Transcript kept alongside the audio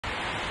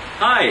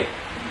Hi!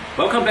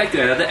 Welcome back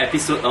to another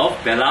episode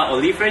of Bella,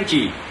 Oli,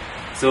 Frenchie.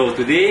 So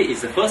today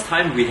is the first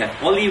time we have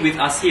Oli with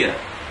us here.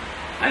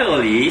 Hi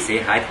Oli, say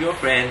hi to your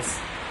friends.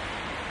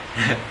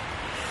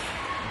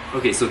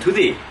 Okay, so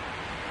today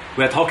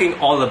we are talking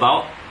all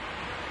about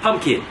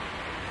pumpkin.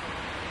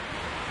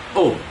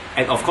 Oh,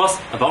 and of course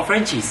about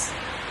Frenchies.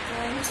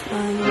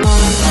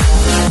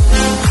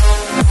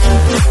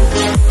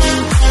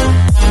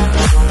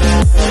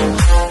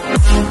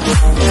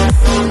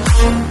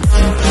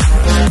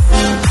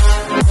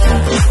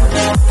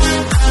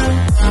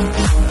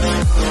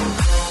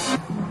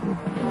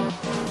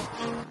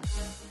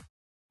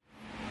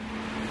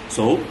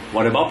 So,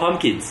 what about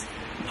pumpkins?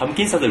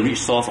 Pumpkins are the rich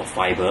source of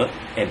fiber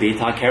and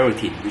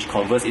beta-carotene, which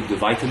converts into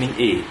vitamin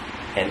A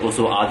and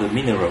also other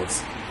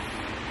minerals.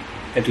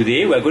 And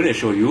today we are going to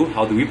show you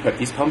how do we prep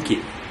this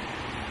pumpkin.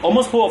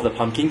 Almost whole of the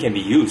pumpkin can be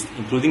used,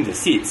 including the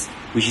seeds,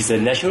 which is a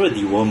natural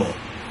dewormer.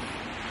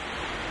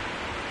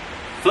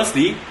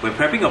 Firstly, when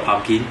prepping a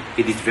pumpkin,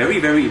 it is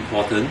very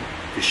important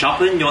to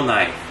sharpen your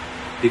knife,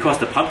 because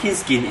the pumpkin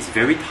skin is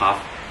very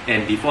tough,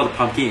 and before the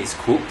pumpkin is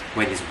cooked,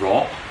 when it's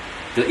raw,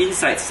 the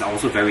insides are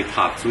also very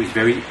tough, so it's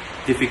very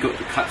difficult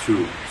to cut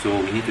through, so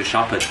we need to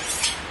sharpen.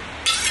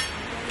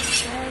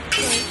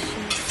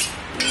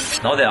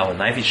 Now that our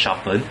knife is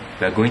sharpened,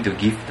 we are going to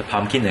give the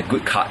pumpkin a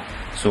good cut.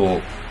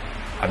 So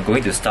I'm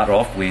going to start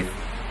off with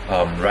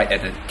right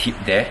at the tip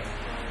there,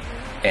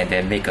 and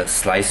then make a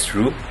slice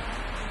through.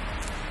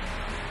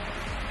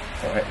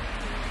 Alright,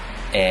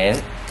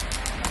 and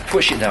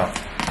push it down.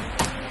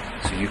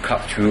 So you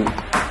cut through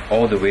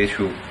all the way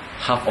through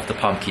half of the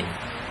pumpkin.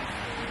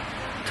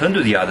 Turn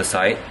to the other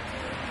side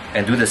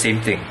and do the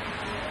same thing.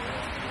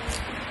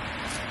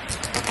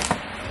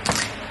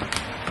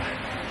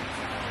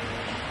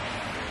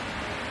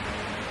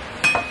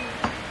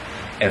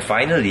 And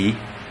finally,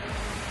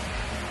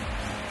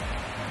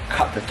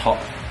 cut the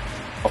top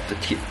of the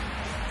tip.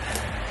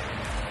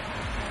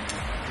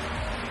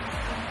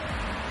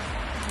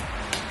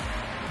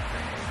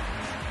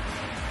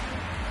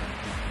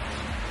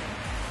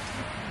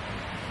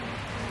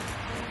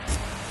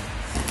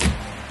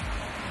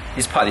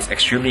 This part is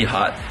extremely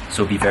hard,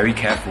 so be very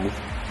careful.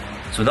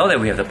 So now that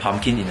we have the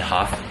pumpkin in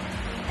half,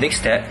 next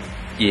step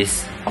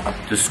is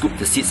to scoop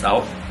the seeds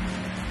out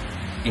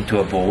into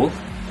a bowl,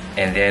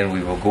 and then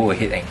we will go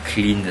ahead and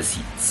clean the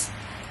seeds,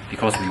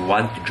 because we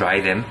want to dry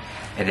them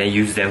and then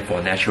use them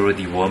for natural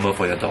dewormer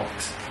for your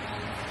dogs.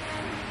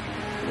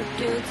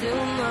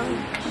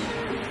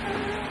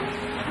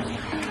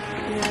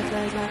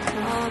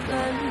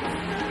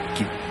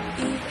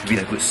 Give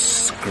it a good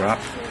scrub.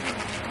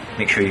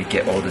 Make sure you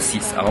get all the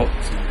seeds out.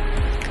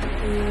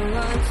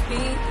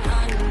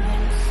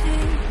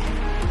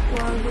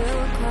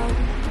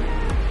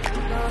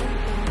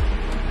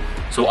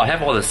 So I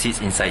have all the seeds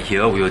inside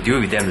here. We will deal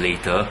with them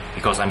later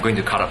because I'm going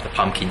to cut up the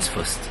pumpkins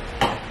first.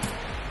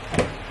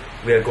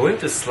 We are going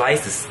to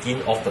slice the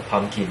skin off the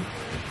pumpkin.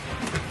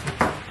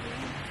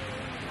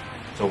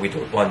 So we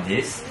don't want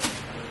this.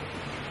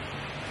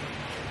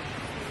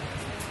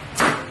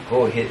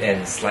 Go ahead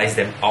and slice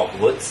them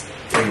outwards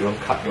so you don't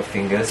cut your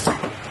fingers.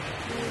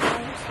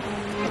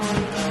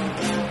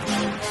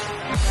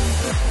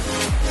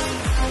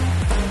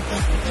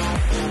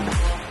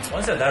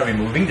 Once you're done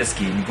removing the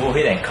skin, go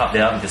ahead and cut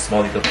them up into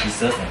small little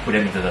pieces and put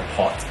them into the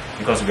pot,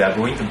 because we are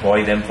going to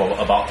boil them for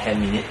about 10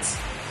 minutes.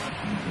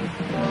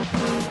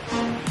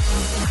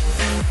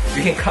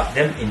 You can cut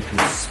them into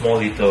small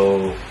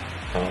little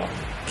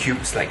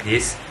cubes like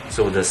this.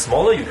 So the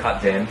smaller you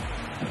cut them,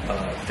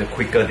 the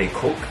quicker they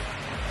cook.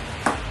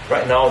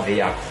 Right now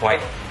they are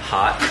quite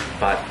hard,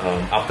 but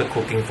after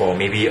cooking for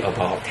maybe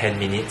about 10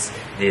 minutes,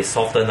 they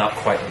soften up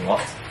quite a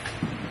lot.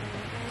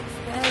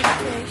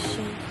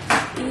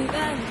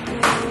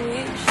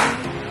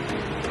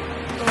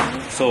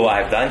 So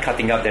I've done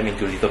cutting up them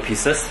into little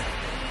pieces,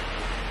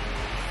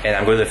 and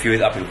I'm going to fill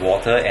it up with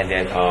water and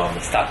then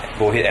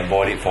go ahead and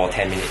boil it for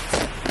 10 minutes.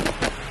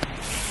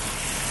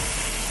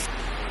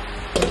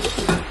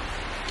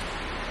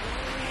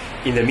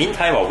 In the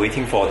meantime, while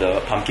waiting for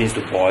the pumpkins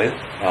to boil,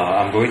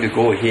 I'm going to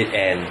go ahead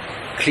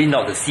and clean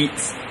out the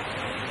seeds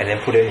and then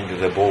put them into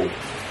the bowl.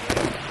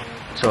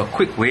 So a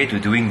quick way to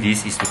doing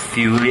this is to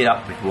fill it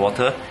up with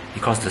water,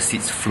 because the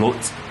seeds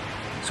float.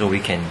 So we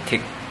can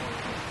take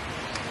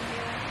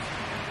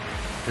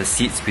the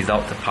seeds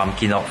without the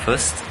pumpkin out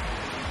first.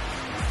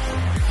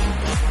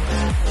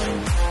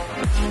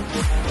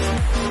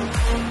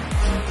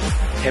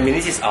 Ten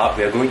minutes is up.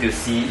 We are going to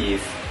see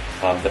if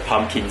the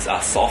pumpkins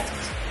are soft.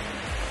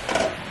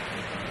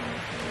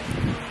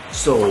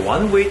 So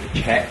one way to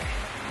check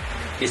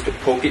is to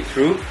poke it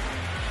through,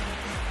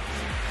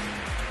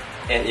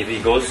 and if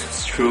it goes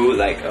through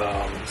like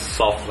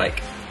soft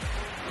like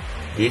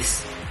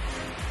this,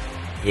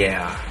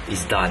 yeah,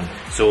 it's done.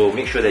 So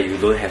make sure that you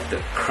don't have the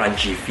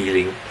crunchy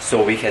feeling.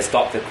 So we can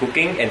stop the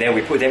cooking, and then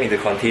we put them in the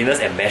containers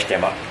and mash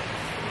them up.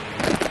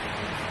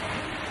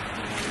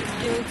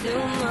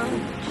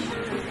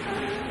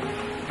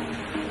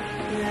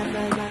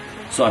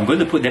 So I'm going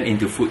to put them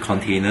into food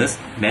containers,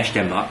 mash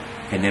them up,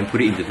 and then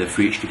put it into the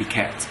fridge to be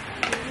kept.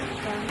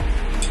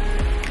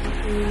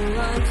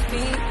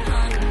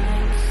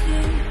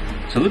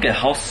 So look at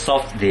how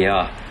soft they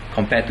are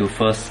compared to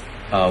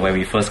when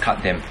we first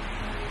cut them.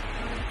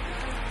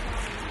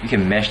 You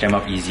can mash them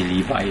up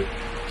easily by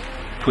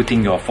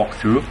putting your fork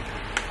through.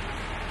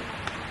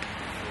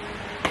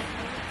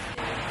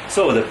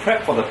 So the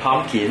prep for the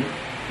pumpkin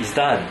is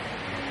done.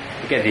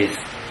 Look at this,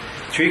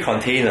 3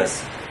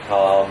 containers.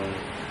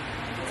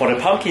 For the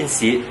pumpkin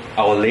seed,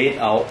 I will lay it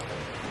out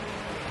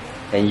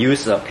and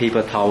use a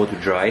paper towel to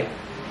dry,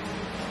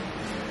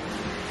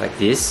 like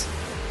this.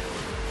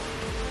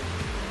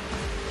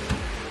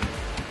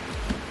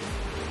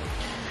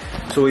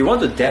 So we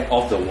want to dab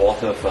off the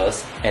water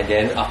first, and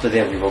then after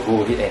that we will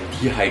go ahead and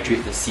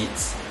dehydrate the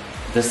seeds.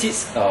 The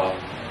seeds,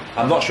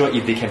 I'm not sure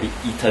if they can be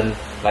eaten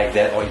like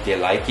that or if they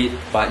like it,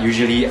 but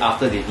usually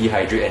after they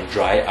dehydrate and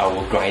dry, I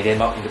will grind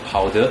them up into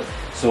powder.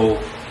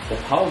 So the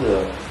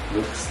powder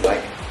looks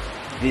like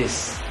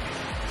this.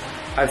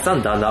 I've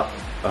done up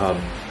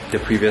the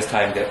previous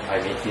time that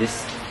I made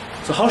this.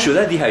 So how should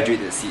I dehydrate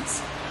the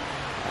seeds?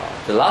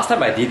 The last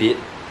time I did it,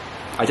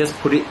 I just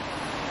put it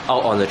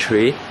out on the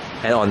tray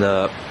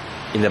and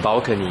in the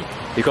balcony,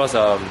 because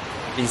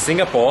in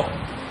Singapore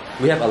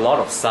we have a lot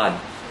of sun,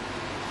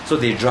 so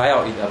they dry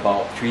out in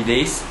about 3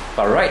 days.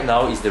 But right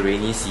now is the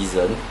rainy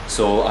season,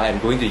 so I am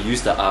going to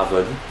use the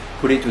oven,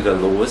 put it to the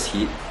lowest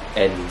heat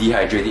and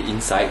dehydrate it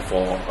inside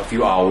for a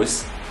few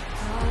hours.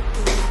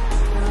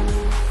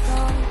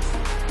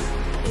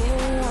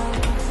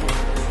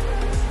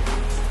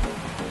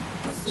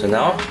 So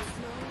now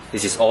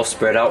this is all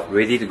spread out,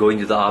 ready to go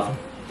into the oven.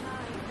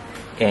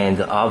 And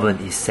the oven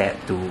is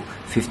set to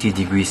 50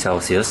 degrees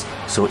Celsius,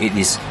 so it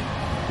is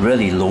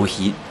really low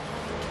heat.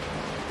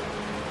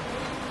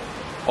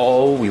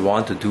 All we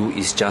want to do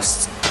is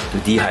just to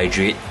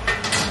dehydrate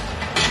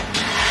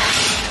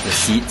the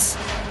seeds,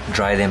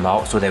 dry them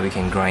out so that we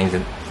can grind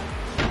them.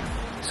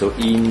 So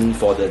in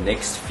for the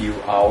next few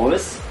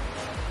hours.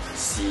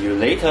 See you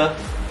later.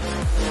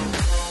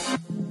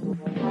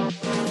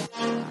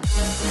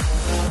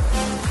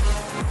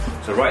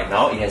 So right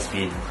now it has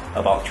been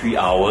about 3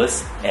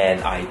 hours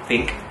and I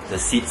think the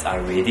seeds are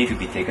ready to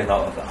be taken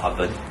out of the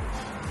oven.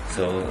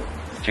 So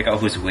check out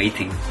who's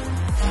waiting.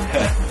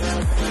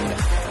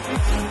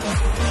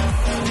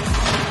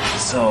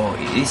 So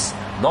it is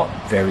not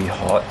very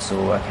hot,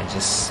 so I can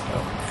just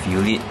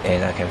feel it,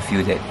 and I can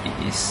feel that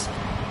it is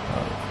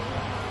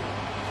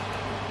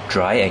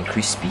dry and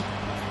crispy.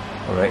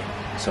 Alright,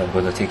 so I'm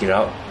going to take it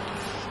out.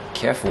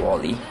 Careful,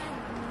 Ollie.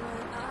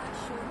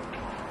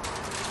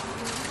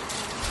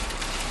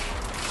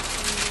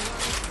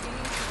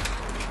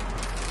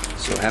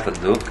 So have a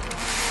look,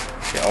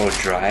 they're all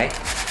dry.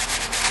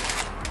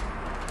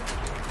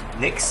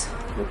 Next,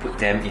 we'll put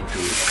them into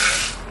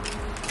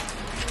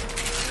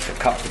the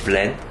cup to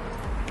blend.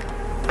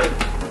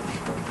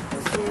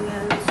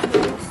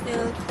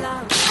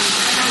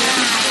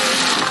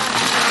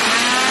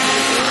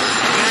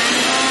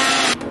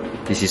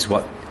 This is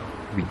what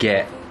we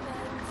get.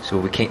 So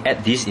we can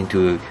add this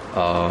into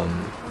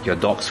your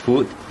dog's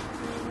food,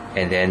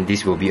 and then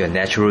this will be a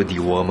natural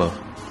dewormer.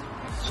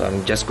 So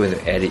I'm just going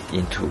to add it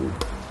into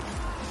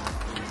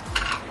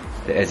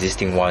the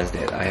existing ones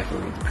that I have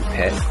already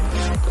prepared.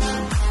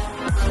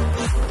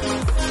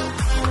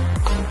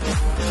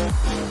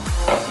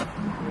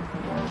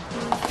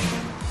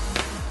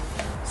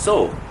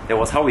 So that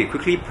was how we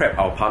quickly prep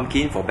our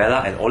pumpkin for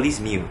Bella and Ollie's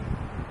meal.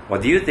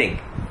 What do you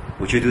think?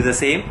 Would you do the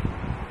same?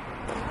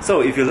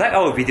 So if you like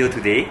our video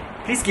today,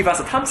 please give us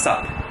a thumbs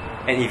up.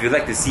 And if you'd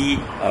like to see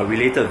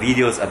related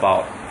videos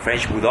about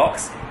French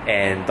Bulldogs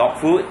and dog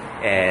food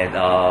and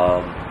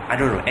I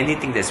don't know,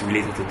 anything that's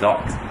related to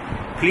dogs,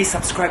 please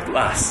subscribe to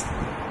us.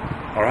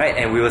 Alright,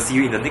 and we will see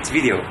you in the next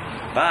video.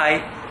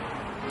 Bye!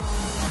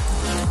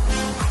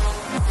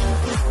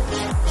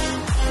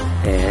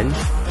 And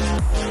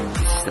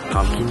this is the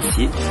pumpkin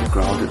seed, the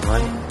grounded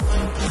one.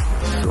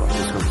 So I'm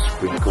just going to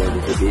sprinkle a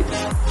little bit.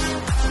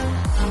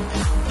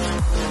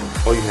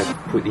 All you have to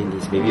put in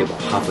is maybe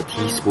about half a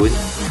teaspoon,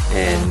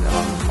 and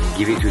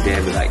give it to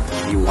them like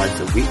maybe once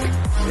a week.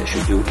 That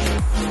should do.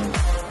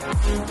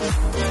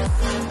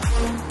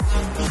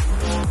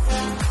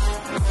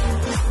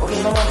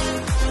 Okay,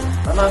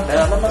 Mama,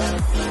 Bella, Mama.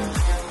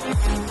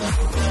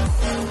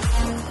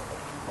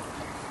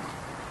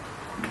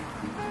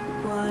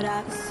 What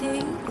I see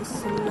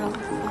is enough,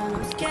 and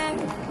I'm scared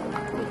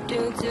we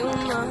do too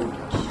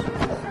much.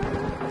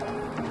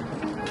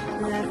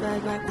 Laugh at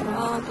my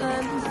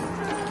problems,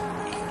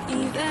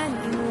 even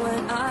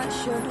when I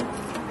should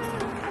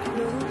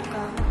look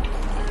up.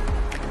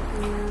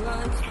 You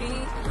must be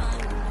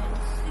behind.